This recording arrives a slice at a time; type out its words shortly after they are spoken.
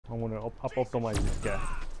I'm gonna up optimize this guy.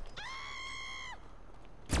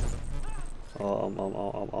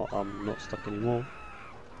 I'm not stuck anymore.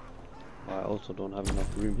 I also don't have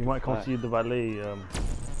enough room. You might come see the valet.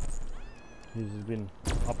 He's been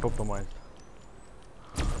optimized.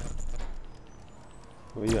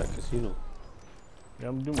 Where you at, casino? Yeah,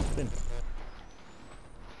 I'm doing my spin.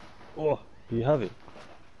 Oh, you have it?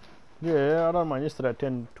 Yeah, I don't mind. Yesterday at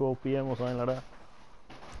 10, 12 p.m. or something like that.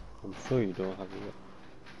 I'm sure you don't have it yet.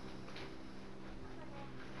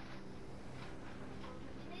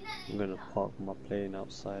 I'm gonna park my plane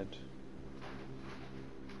outside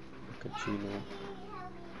the casino.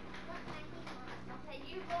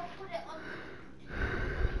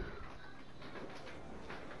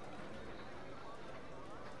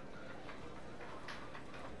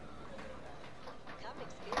 Come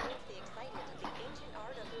experience the excitement of the ancient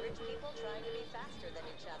art of rich people trying to be faster than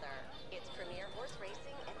each other. It's premier horse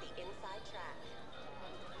racing at the inside track.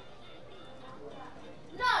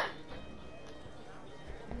 No!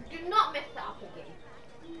 Do not mess that up again.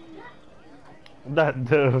 That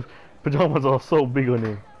the pajamas are so big on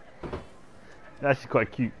him. That's actually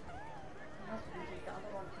quite cute.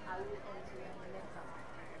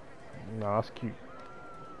 No, that's cute.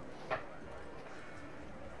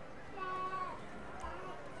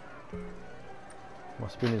 My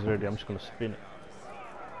spin is ready. I'm just gonna spin it.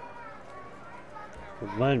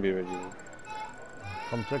 Would mine be ready then?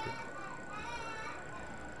 Come check it.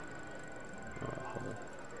 Alright, hold on.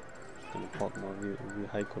 Just gonna park my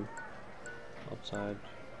vehicle outside.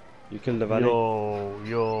 You killed the valet? Yo.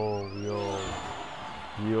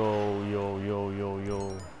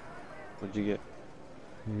 What'd you get?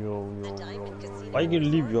 Yo. Why are you gonna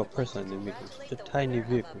leave your person and then make such a tiny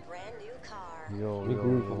vehicle? Yo. Make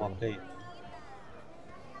room for my plane.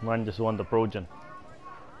 Man just won the Progen.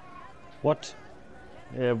 What?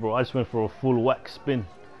 Yeah, bro. I just went for a full whack spin.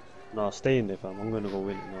 Nah, stay in there, fam. I'm gonna go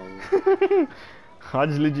win it now. I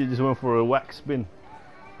just legit just went for a whack spin.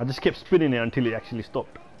 I just kept spinning it until it actually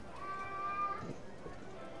stopped.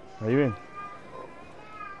 Are you in?